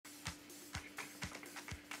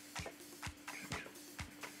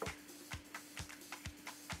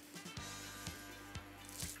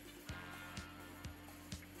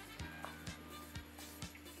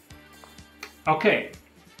Okay.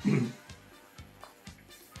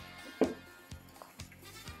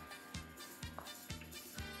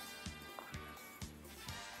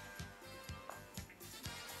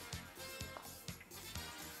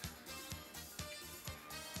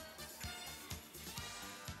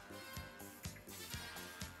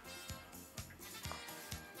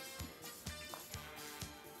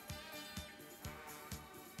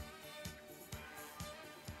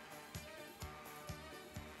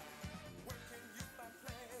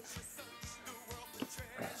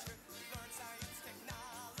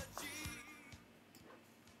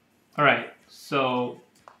 Alright, so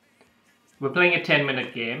we're playing a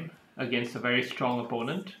 10-minute game against a very strong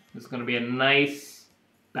opponent. It's going to be a nice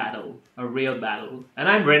battle, a real battle, and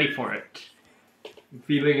I'm ready for it. I'm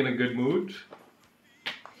feeling in a good mood.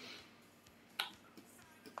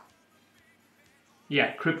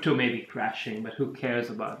 Yeah, crypto may be crashing, but who cares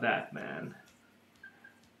about that, man?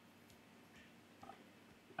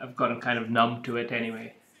 I've gotten kind of numb to it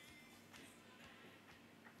anyway.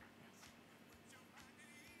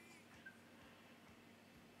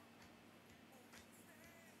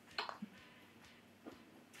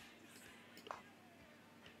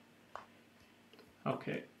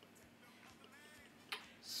 Okay.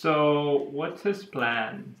 So, what's his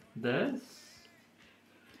plan? This?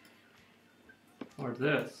 Or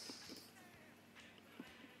this?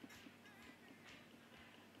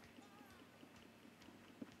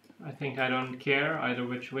 I think I don't care either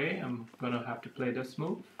which way. I'm gonna have to play this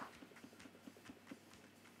move.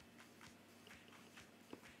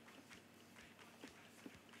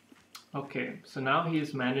 Okay, so now he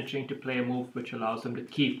is managing to play a move which allows him to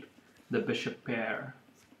keep the bishop pair.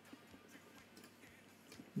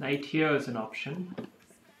 Knight here is an option. I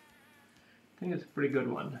think it's a pretty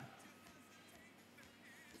good one.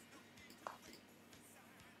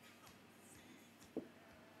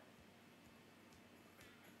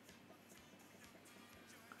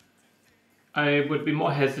 I would be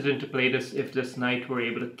more hesitant to play this if this knight were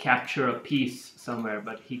able to capture a piece somewhere,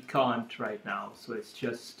 but he can't right now, so it's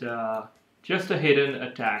just a hidden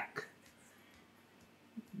attack.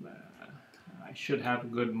 I should have a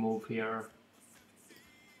good move here.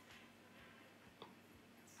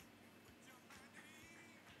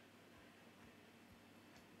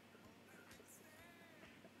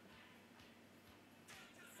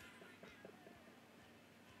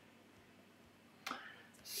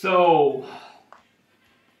 So,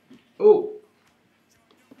 oh,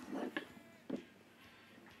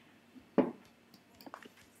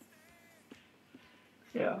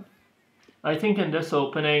 yeah, I think in this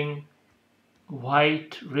opening,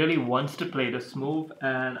 White really wants to play this move,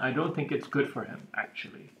 and I don't think it's good for him,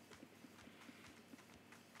 actually.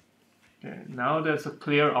 Okay, now there's a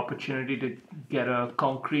clear opportunity to get a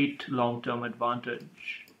concrete long-term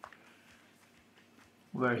advantage,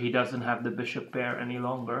 where he doesn't have the bishop pair any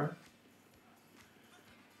longer.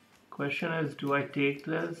 Question is, do I take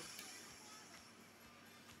this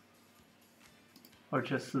or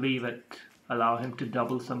just leave it, allow him to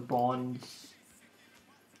double some pawns?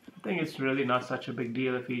 I think it's really not such a big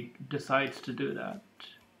deal if he decides to do that.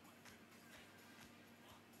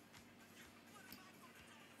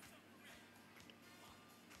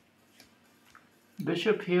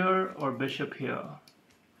 Bishop here or bishop here.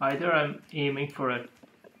 Either I'm aiming for a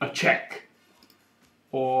check,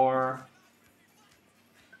 or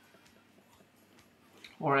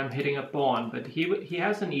I'm hitting a pawn, but he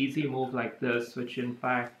has an easy move like this, which in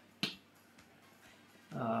fact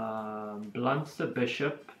blunts the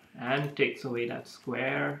bishop and takes away that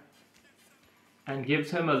square and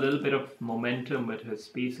gives him a little bit of momentum with his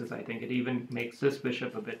pieces. I think it even makes this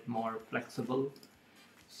bishop a bit more flexible.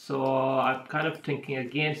 So I'm kind of thinking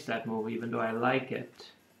against that move, even though I like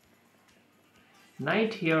it.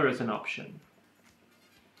 Knight here is an option.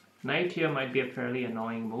 Knight here might be a fairly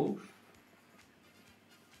annoying move.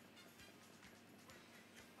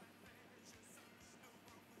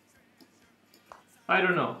 I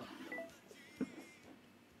don't know.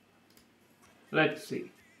 Let's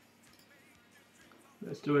see.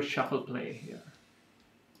 Let's do a shuffle play here.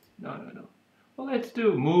 No. Well, let's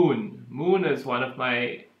do Moon. Moon is one of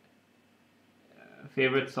my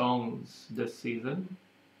favorite songs this season.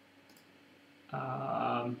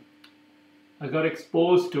 I got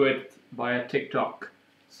exposed to it via TikTok.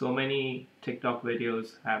 So many TikTok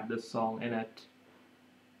videos have this song in it.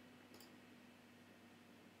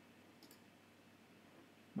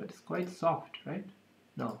 But it's quite soft, right?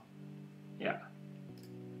 No. Yeah.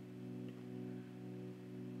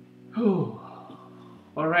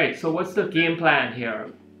 Alright, so what's the game plan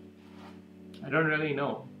here? I don't really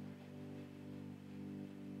know.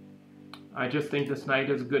 I just think this knight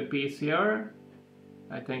is a good piece here.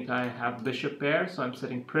 I think I have bishop pair, so I'm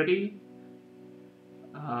sitting pretty.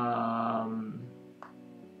 I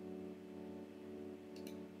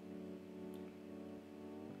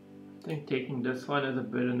think taking this one is a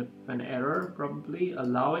bit of an error, probably.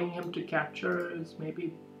 Allowing him to capture is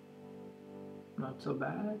maybe not so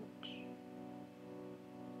bad.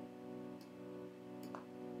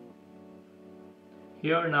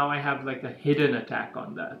 Here now I have like a hidden attack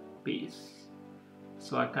on that piece.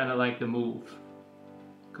 So I kind of like the move.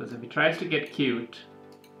 Because if he tries to get cute,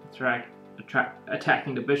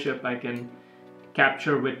 attacking the bishop, I can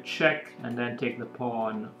capture with check and then take the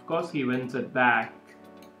pawn. Of course he wins it back,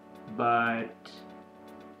 but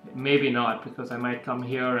maybe not, because I might come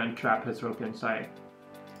here and trap his rook inside.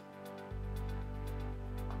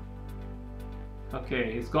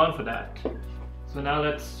 Okay, he's gone for that. So now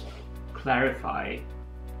let's clarify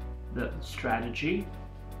the strategy.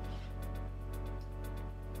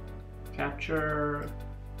 Capture,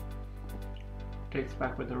 takes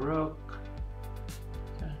back with the rook.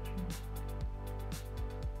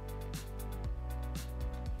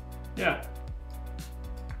 Yeah.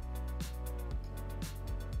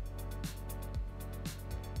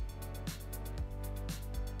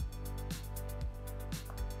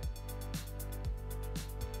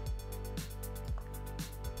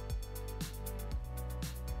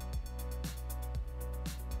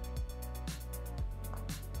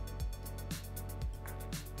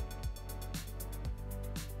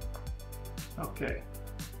 Okay.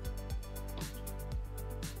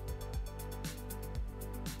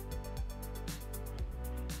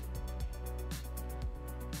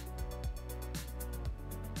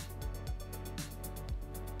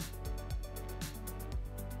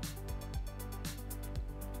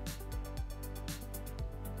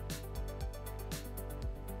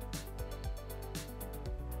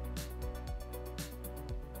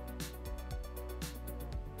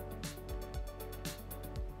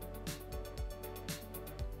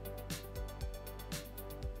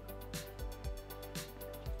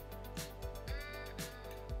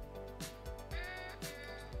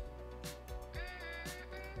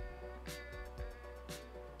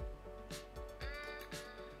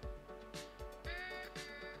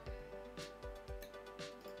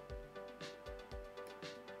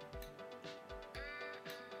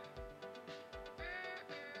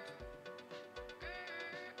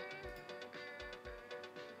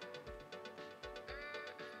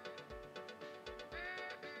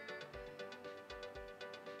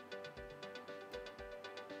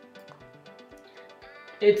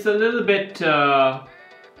 It's a little bit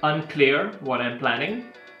unclear what I'm planning.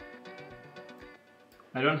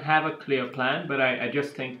 I don't have a clear plan, but I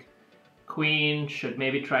just think queen should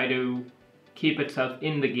maybe try to keep itself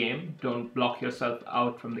in the game. Don't block yourself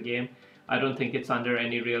out from the game. I don't think it's under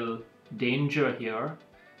any real danger here,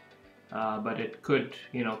 but it could,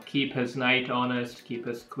 you know, keep his knight honest, keep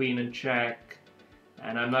his queen in check,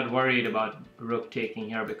 and I'm not worried about rook taking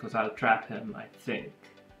here because I'll trap him, I think.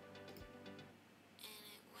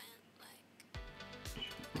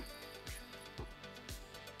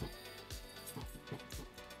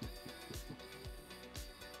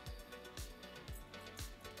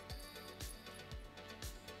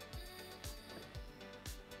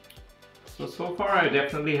 So far I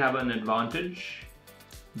definitely have an advantage.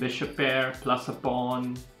 Bishop pair plus a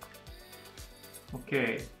pawn.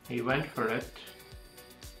 Okay, he went for it.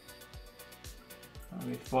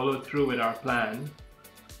 We followed through with our plan.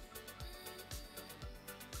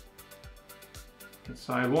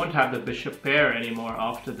 So I won't have the bishop pair anymore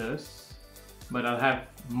after this, but I'll have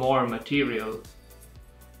more material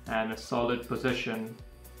and a solid position.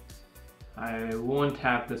 I won't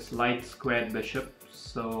have this light squared bishop,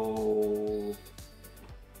 so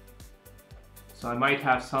I might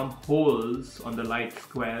have some holes on the light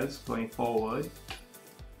squares going forward.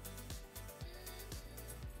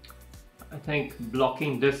 I think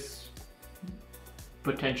blocking this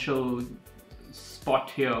potential spot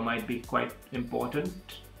here might be quite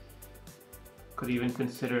important. Could even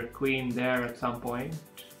consider queen there at some point.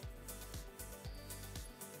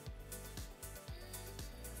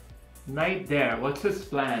 Knight there, what's his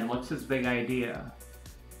plan? What's his big idea?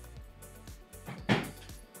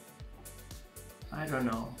 I don't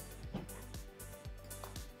know.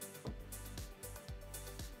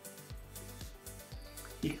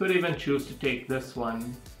 He could even choose to take this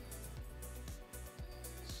one.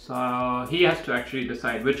 So he has to actually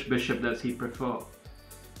decide which bishop does he prefer.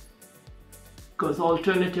 Because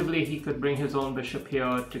alternatively he could bring his own bishop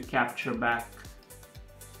here to capture back.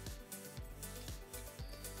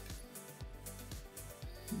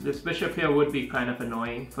 This bishop here would be kind of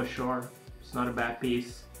annoying for sure. It's not a bad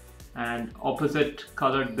piece. and opposite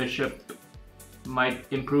colored bishop might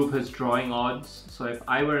improve his drawing odds. So if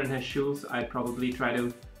I were in his shoes, I'd probably try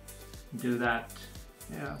to do that.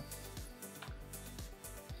 Yeah.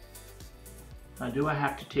 Now, do I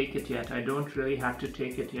have to take it yet? I don't really have to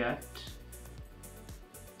take it yet.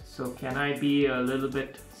 So can I be a little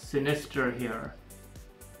bit sinister here?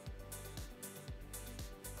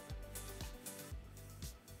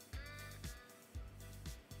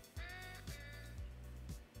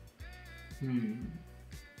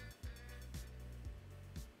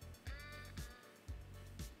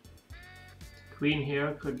 Queen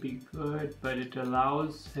here could be good, but it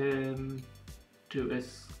allows him to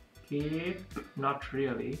escape. Not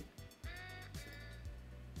really.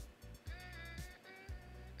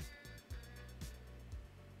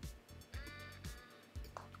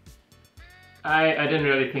 I didn't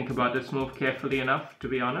really think about this move carefully enough, to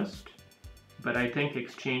be honest. But I think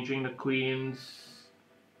exchanging the queens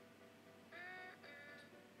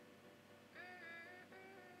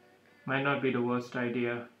might not be the worst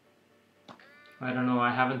idea. I don't know, I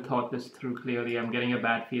haven't thought this through clearly. I'm getting a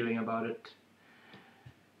bad feeling about it.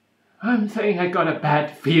 I'm saying I got a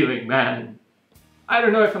bad feeling, man. I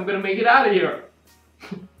don't know if I'm gonna make it out of here.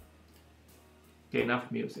 Okay, enough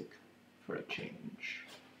music for a change.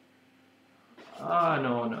 Ah,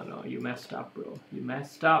 no, you messed up, bro. You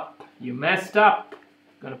messed up. You messed up.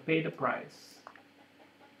 Gonna pay the price.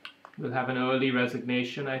 We'll have an early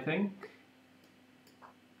resignation, I think.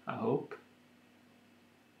 I hope.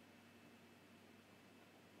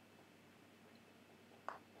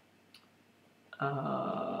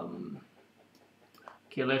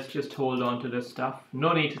 Okay, let's just hold on to this stuff.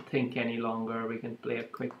 No need to think any longer. We can play a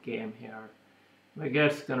quick game here. We're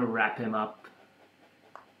just gonna wrap him up.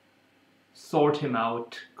 Sort him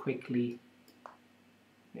out quickly.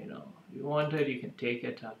 You know, you want it, you can take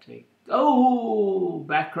it, I'll take. Oh,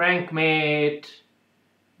 back rank mate.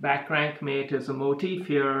 Back rank mate is a motif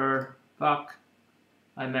here. Fuck.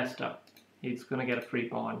 I messed up. He's gonna get a free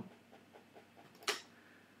pawn.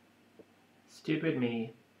 Stupid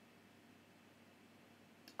me.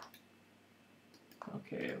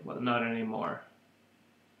 Okay, well, not anymore.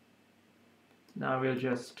 Now we'll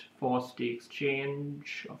just force the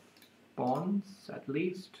exchange of pawns, at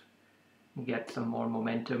least. Get some more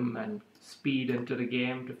momentum and speed into the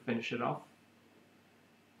game to finish it off.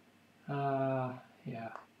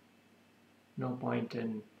 Yeah. No point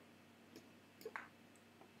in...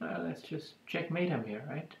 let's just checkmate him here,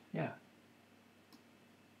 right? Yeah.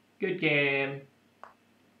 Good game.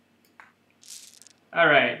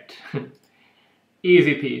 Alright.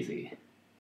 Easy peasy.